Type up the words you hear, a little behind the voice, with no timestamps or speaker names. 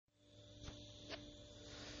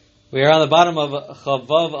We are on the bottom of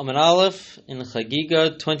Chavav Amin Aleph in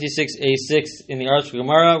Chagiga 26a6 in the Arch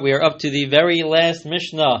Gemara. We are up to the very last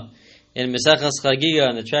Mishnah in Mesechas Chagiga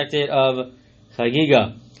in the tractate of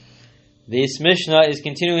Chagiga. This Mishnah is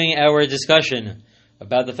continuing our discussion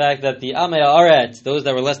about the fact that the Amei Haaretz, those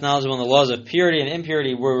that were less knowledgeable in the laws of purity and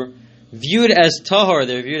impurity, were viewed as tahor.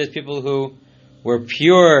 They were viewed as people who were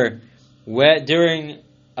pure during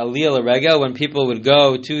Aliyah L'Rega, when people would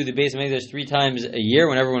go to the Beis HaMikdash 3 times a year,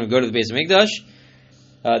 when everyone would go to the Beis HaMikdash,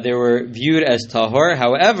 they were viewed as tahor.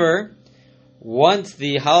 However, once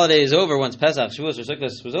the holiday is over, once Pesach, Shavuos, or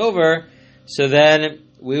Sukkot was over, so then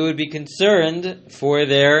we would be concerned for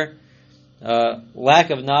their lack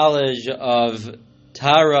of knowledge of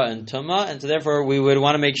Tara and Tumah, and so therefore we would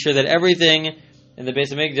want to make sure that everything in the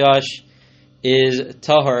Beis HaMikdash is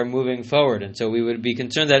tahor moving forward. And so we would be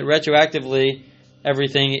concerned that retroactively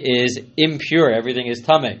everything is impure, everything is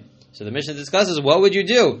tameh. So the Mishnah discusses, what would you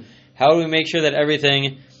do? How do we make sure that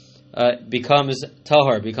everything becomes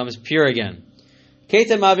tahor, becomes pure again?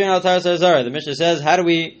 The Mishnah says, how do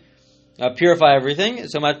we purify everything?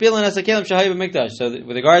 So with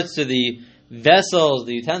regards to the vessels,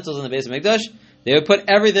 the utensils in the Beis HaMikdash, they would put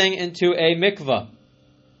everything into a mikvah.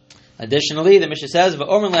 Additionally, the Mishnah says,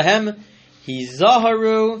 V'omer lahem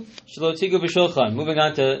hizaharu shelo tigu b'shulchan. Moving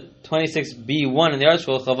on to 26b1 in the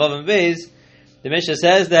article Chavav and Beis, the Mishnah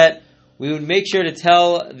says that we would make sure to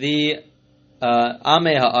tell the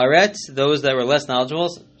Amei Haaretz, those that were less knowledgeable,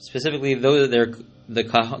 specifically those that are the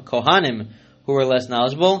Kohanim who were less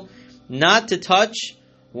knowledgeable, not to touch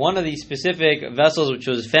one of these specific vessels which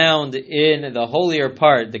was found in the holier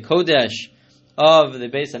part, the Kodesh of the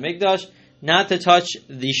Beis HaMikdash, not to touch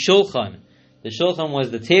the Shulchan. The Shulchan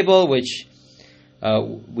was the table which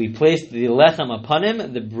we placed the lechem upon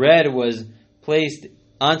him. The bread was placed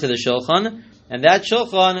onto the Shulchan, and that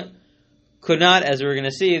Shulchan could not, as we're going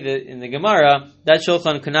to see in the Gemara, that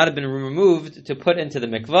Shulchan could not have been removed to put into the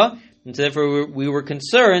mikvah, and so therefore we were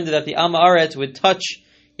concerned that the Am Haaretz would touch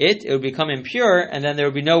it would become impure, and then there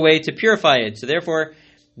would be no way to purify it. So therefore,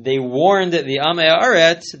 they warned the Amei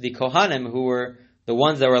Haaretz, the Kohanim, who were the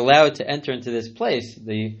ones that were allowed to enter into this place.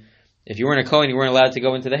 If you weren't a Kohen, you weren't allowed to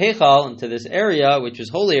go into the Heichal, into this area, which was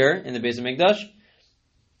holier in the Beis HaMikdash.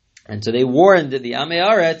 And so they warned the Amei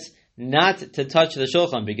Haaretz not to touch the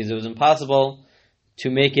Shulchan, because it was impossible to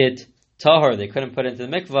make it tahor. They couldn't put it into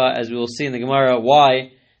the mikvah, as we will see in the Gemara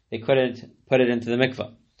why they couldn't put it into the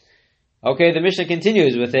mikvah. Okay, the Mishnah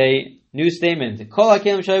continues with a new statement. In the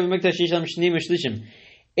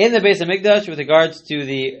Beis HaMikdash, with regards to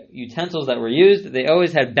the utensils that were used, they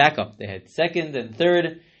always had backup. They had second and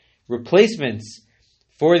third replacements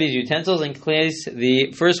for these utensils in case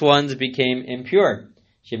the first ones became impure.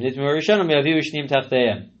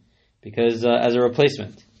 Because as a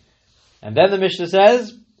replacement. And then the Mishnah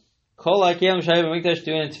says, all the kelim,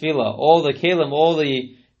 all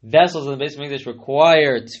the vessels in the Beis HaMikdash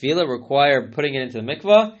require tefillah, require putting it into the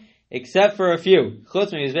mikvah, except for a few.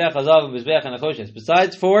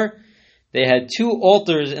 Besides 4, they had 2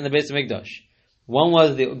 altars in the Beis HaMikdash. One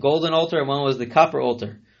was the golden altar and one was the copper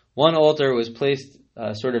altar. One altar was placed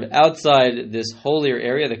sort of outside this holier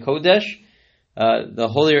area, the Kodesh. The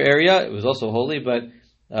holier area, it was also holy, but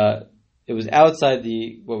it was outside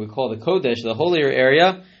what we call the Kodesh, the holier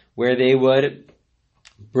area, where they would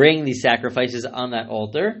bring the sacrifices on that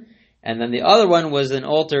altar. And then the other one was an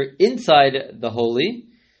altar inside the holy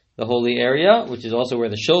area, which is also where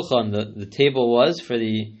the Shulchan, the table was for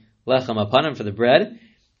the lechem apanim, for the bread.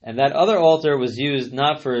 And that other altar was used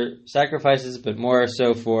not for sacrifices, but more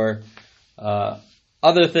so for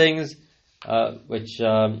other things, which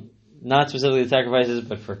not specifically the sacrifices,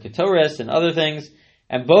 but for ketores and other things.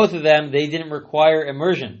 And both of them, they didn't require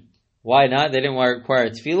immersion. Why not? They didn't require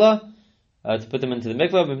tefillah to put them into the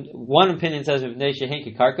mikvah. One opinion says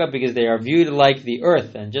because they are viewed like the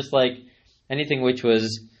earth, and just like anything which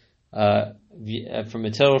was from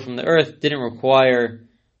material from the earth didn't require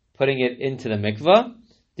putting it into the mikvah.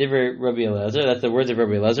 Divrei Rabbi Eliezer, that's the words of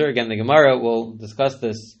Rabbi Eliezer. Again, the Gemara will discuss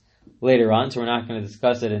this later on, so we're not going to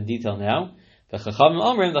discuss it in detail now. The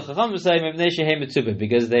Chachamim say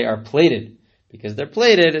because they are plated. Because they're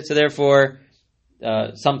plated, so therefore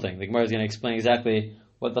something. The Gemara is going to explain exactly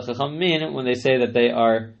what the Chacham mean when they say that they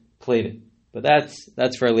are plated. But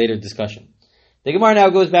that's for a later discussion. The Gemara now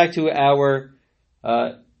goes back to our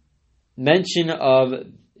mention of,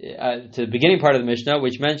 to the beginning part of the Mishnah,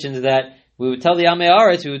 which mentions that we would tell the Amei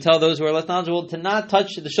Haaretz, we would tell those who are less knowledgeable to not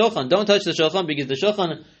touch the Shulchan. Don't touch the Shulchan, because the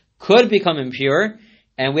Shulchan could become impure,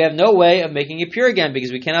 and we have no way of making it pure again,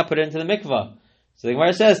 because we cannot put it into the mikvah. So the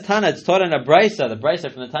Gemara says, Tana, it's taught in a brisa, the brisa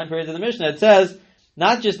from the time period of the Mishnah, it says,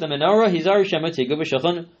 not just the menorah, Hizaru Shema Tigu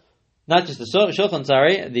B'Shulchan, not just the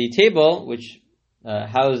shulchan, the table, which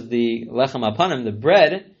housed the lechem apanim, the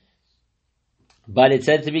bread, but it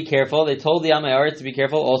said to be careful. They told the Amei Haaretz to be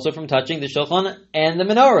careful also from touching the shulchan and the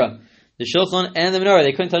menorah. The shulchan and the menorah,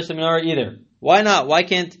 they couldn't touch the menorah either. Why not? Why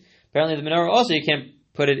can't, apparently the menorah also, you can't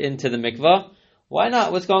put it into the mikvah. Why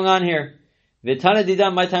not? What's going on here? V'tana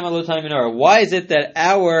didam my time alotani menorah. Why is it that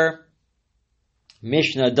our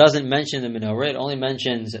Mishnah doesn't mention the menorah? It only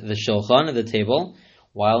mentions the shulchan, the table,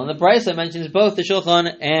 while in the Brisa it mentions both the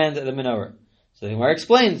shulchan and the menorah. So the Gemara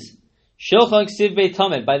explains, shulchan ksiv beit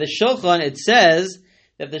tamid. By the shulchan it says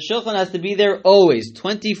that the shulchan has to be there always,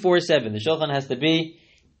 24/7. The shulchan has to be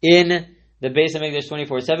in the Beis HaMikdash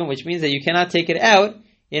 24/7, which means that you cannot take it out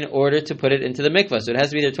in order to put it into the mikvah. So it has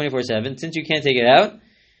to be there 24/7. Since you can't take it out,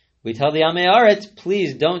 we tell the Amei Haaretz,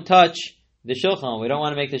 please don't touch the shulchan. We don't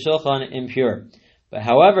want to make the shulchan impure. But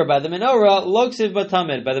however, by the menorah, lo ksiv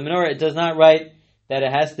batamid. By the menorah, it does not write that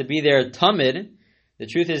it has to be there tamid. The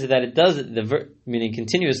truth is that it does, meaning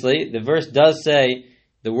continuously, the verse does say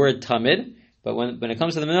the word tamid, but when it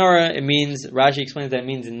comes to the menorah, it means, Rashi explains that it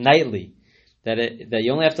means nightly. That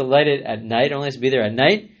you only have to light it at night, it only has to be there at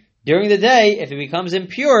night. During the day, if it becomes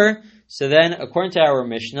impure, so then, according to our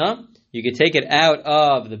Mishnah, you could take it out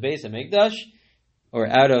of the Beis HaMikdash, or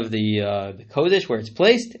out of the Kodesh where it's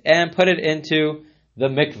placed, and put it into the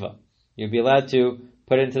mikvah. You'll be allowed to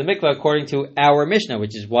put it into the mikvah according to our Mishnah,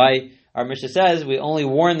 which is why our Mishnah says we only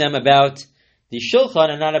warn them about the shulchan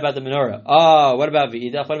and not about the menorah. Oh, what about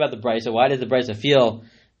v'idach? What about the Brisa? Why does the Brisa feel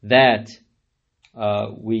that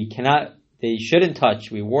they shouldn't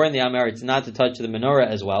touch? We warn the Amei Haaretz not to touch the menorah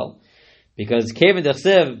as well, because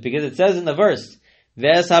it says in the verse,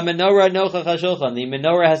 Ves ha-menorah nochach ha-shulchan. The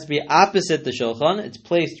menorah has to be opposite the shulchan. It's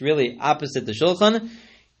placed really opposite the shulchan.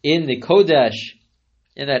 In the Kodesh,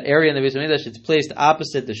 in that area in the Beis HaMikdash, it's placed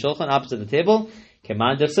opposite the shulchan, opposite the table.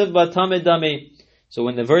 Keman dechsiv batamid dami. So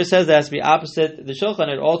when the verse says that it has to be opposite the shulchan,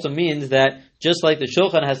 it also means that just like the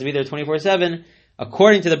shulchan has to be there 24/7,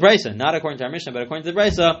 according to the Brisa, not according to our Mishnah, but according to the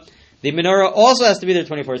Brisa, the menorah also has to be there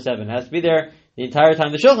 24/7. It has to be there the entire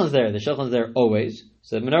time the shulchan's there. The shulchan's there always.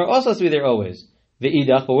 So the menorah also has to be there always.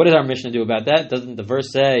 V'idach, but what does our Mishnah do about that? Doesn't the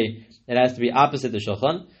verse say it has to be opposite the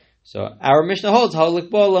shulchan? So our Mishnah holds, the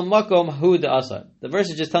verse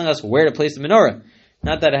is just telling us where to place the menorah.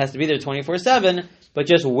 Not that it has to be there 24/7, but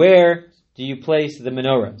just where do you place the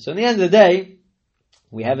menorah. So in the end of the day,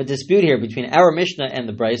 we have a dispute here between our Mishnah and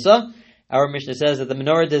the Brisa. Our Mishnah says that the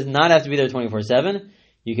menorah does not have to be there 24/7.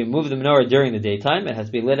 You can move the menorah during the daytime. It has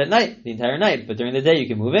to be lit at night, the entire night. But during the day, you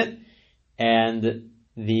can move it. And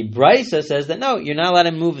the Brisa says that no, you're not allowed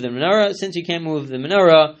to move the menorah. Since you can't move the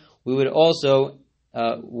menorah, we would also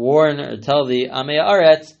warn or tell the Amei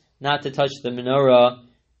Haaretz not to touch the menorah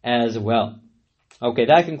as well. Okay,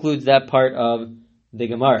 that concludes that part of the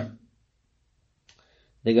Gemara.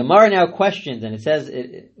 The Gemara now questions, and it says,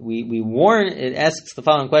 it asks the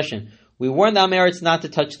following question. We warn the Amei Haaretz not to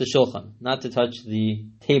touch the shulchan, not to touch the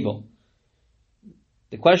table.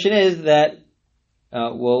 The question is that,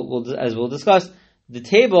 as we'll discuss, the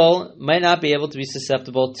table might not be able to be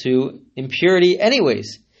susceptible to impurity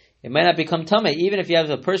anyways. It might not become tameh. Even if you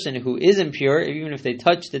have a person who is impure, even if they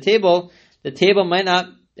touch the table might not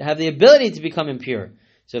have the ability to become impure.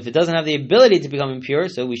 So if it doesn't have the ability to become impure,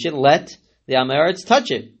 so we should let the Amei Haaretz touch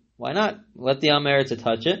it. Why not? Let the Amei Haaretz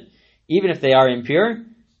touch it. Even if they are impure,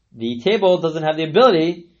 the table doesn't have the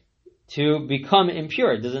ability to become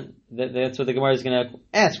impure. That's what the Gemara is going to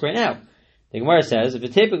ask right now. The Gemara says,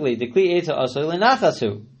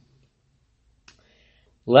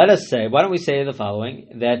 let us say, why don't we say the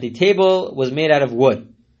following, that the table was made out of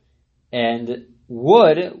wood, and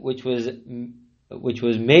wood, which was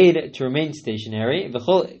made to remain stationary, and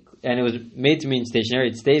it was made to remain stationary,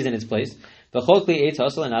 it stays in its place. There's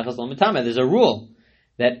a rule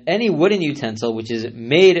that any wooden utensil which is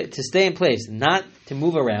made to stay in place, not to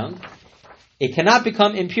move around, it cannot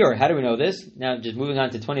become impure. How do we know this? Now, just moving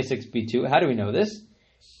on to 26b2, how do we know this?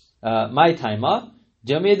 My taima,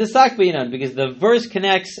 because the verse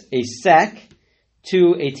connects a sack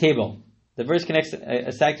to a table. The verse connects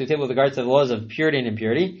a sack to a table with regards to the laws of purity and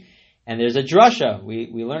impurity. And there's a drasha.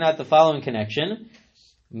 We learn out the following connection.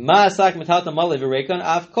 That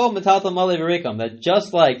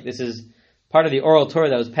just like, this is part of the oral Torah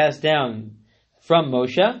that was passed down from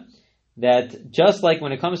Moshe, that just like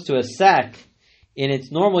when it comes to a sack, in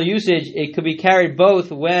its normal usage, it could be carried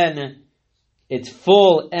both when it's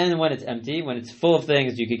full and when it's empty. When it's full of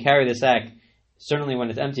things, you could carry the sack. Certainly when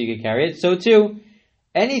it's empty, you could carry it. So too,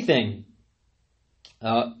 anything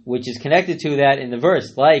which is connected to that in the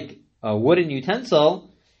verse, like a wooden utensil,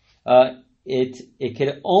 it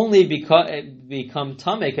could only become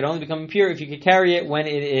tameh, it could only become impure if you could carry it when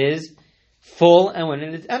it is full and when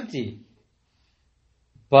it is empty.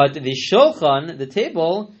 But the shulchan, the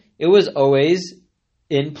table, it was always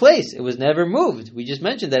in place. It was never moved. We just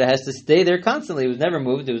mentioned that it has to stay there constantly. It was never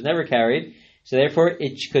moved. It was never carried. So therefore,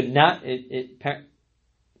 it could not.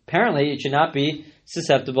 Apparently, it should not be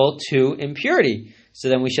susceptible to impurity. So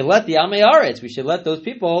then we should let the Amei Aretz, we should let those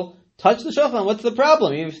people touch the shulchan. What's the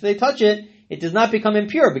problem? Even if they touch it, it does not become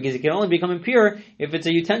impure, because it can only become impure if it's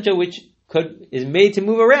a utensil which is made to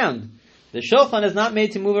move around. The shulchan is not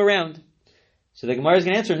made to move around. So the Gemara is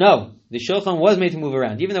going to answer, no. The shulchan was made to move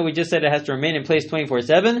around. Even though we just said it has to remain in place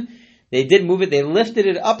 24/7, they did move it. They lifted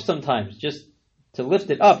it up sometimes, just to lift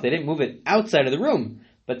it up. They didn't move it outside of the room,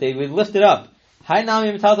 but they would lift it up. They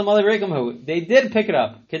did pick it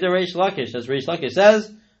up. Kidder Reish Lakish, as Reish Lakish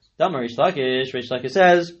says, Damar Reish Lakish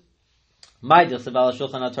says,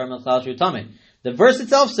 the verse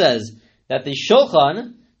itself says that the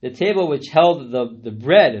shulchan, the table which held the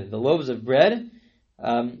bread, the loaves of bread,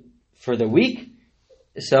 for the week,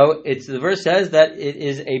 so the verse says that it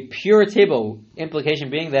is a pure table, implication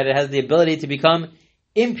being that it has the ability to become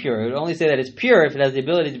impure. It would only say that it's pure if it has the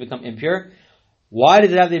ability to become impure. Why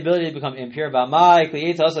does it have the ability to become impure? Why?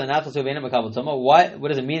 What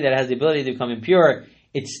does it mean that it has the ability to become impure?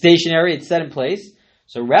 It's stationary, it's set in place.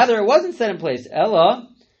 So rather, it wasn't set in place. Ella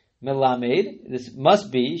melamed. This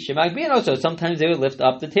must be shemagbian also. Sometimes they would lift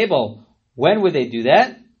up the table. When would they do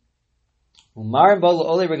that? They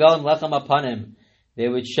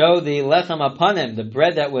would show the lechem apanim, the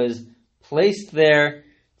bread that was placed there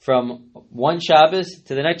from one Shabbos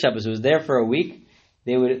to the next Shabbos. It was there for a week.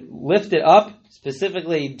 They would lift it up,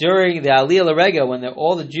 specifically during the Aliyah L'Rega, when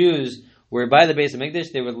all the Jews were by the Beis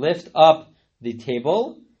HaMikdash. They would lift up the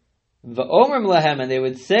table, v'omrim lahem, and they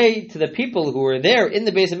would say to the people who were there in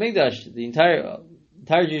the Beis HaMikdash, the entire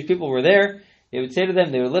Jewish people were there. They would say to them,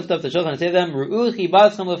 they would lift up the shulchan and say to them, Ru'u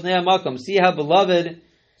chibatzchem lefnei hamakom, see how beloved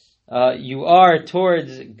you are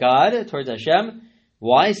towards God, towards Hashem.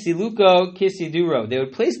 Why? Siluko kisiduro. They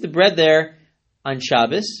would place the bread there on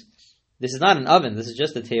Shabbos. This is not an oven, this is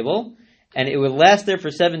just a table. And it would last there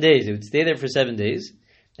for 7 days. It would stay there for 7 days.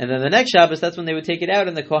 And then the next Shabbos, that's when they would take it out,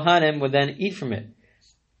 and the Kohanim would then eat from it.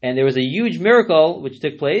 And there was a huge miracle which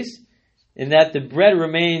took place, in that the bread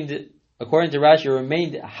remained, according to Rashi,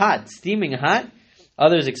 remained hot, steaming hot.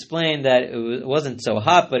 Others explained that it wasn't so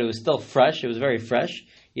hot, but it was still fresh. It was very fresh.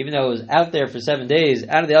 Even though it was out there for 7 days,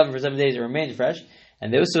 out of the oven for 7 days, it remained fresh.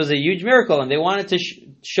 And this was a huge miracle, and they wanted to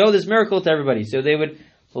show this miracle to everybody. So they would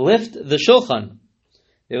lift the shulchan.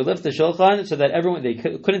 They would lift the shulchan so that they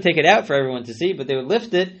couldn't take it out for everyone to see, but they would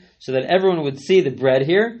lift it so that everyone would see the bread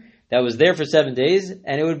here that was there for 7 days,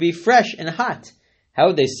 and it would be fresh and hot. How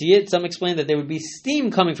would they see it? Some explain that there would be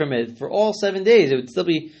steam coming from it for all 7 days. It would still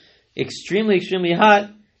be extremely, extremely hot,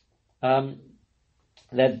 that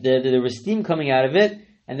there was steam coming out of it,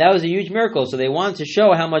 and that was a huge miracle. So they wanted to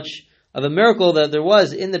show how much of a miracle that there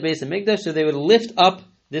was in the Beis HaMikdash, so they would lift up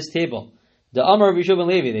this table. The Amar Rabbi Shimon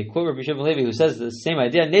Levi, they quote Rabbi Shimon Levi, who says the same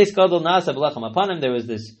idea. Nes gadol nasa b'lechem apanim. There was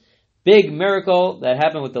this big miracle that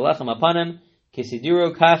happened with the lechem apanim,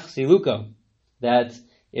 kesiduro kach siluko, that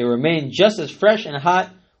it remained just as fresh and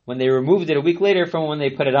hot when they removed it a week later from when they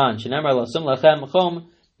put it on. Shenamar lasum lachem chom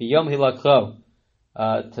biyom hilakcho.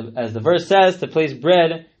 As the verse says, to place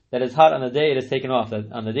bread that is hot on the day it is taken off.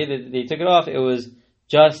 That on the day that they took it off, it was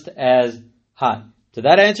just as hot. So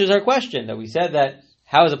that answers our question, that we said that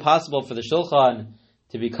how is it possible for the shulchan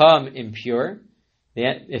to become impure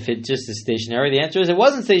if it just is stationary? The answer is it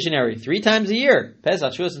wasn't stationary. 3 times a year,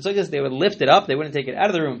 Pesach, Shavuos, and Sukkot, they would lift it up. They wouldn't take it out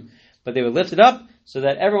of the room, but they would lift it up so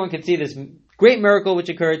that everyone could see this great miracle which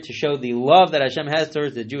occurred to show the love that Hashem has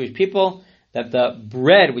towards the Jewish people, that the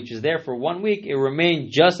bread which was there for 1 week, it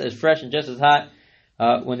remained just as fresh and just as hot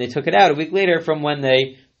when they took it out a week later from when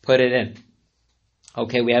they put it in.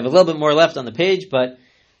 Okay, we have a little bit more left on the page, but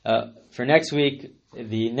for next week,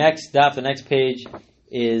 the next daf, the next page,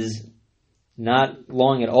 is not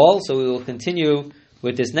long at all, so we will continue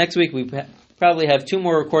with this next week. We probably have 2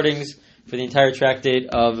 more recordings for the entire tractate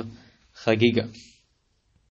of Chagiga.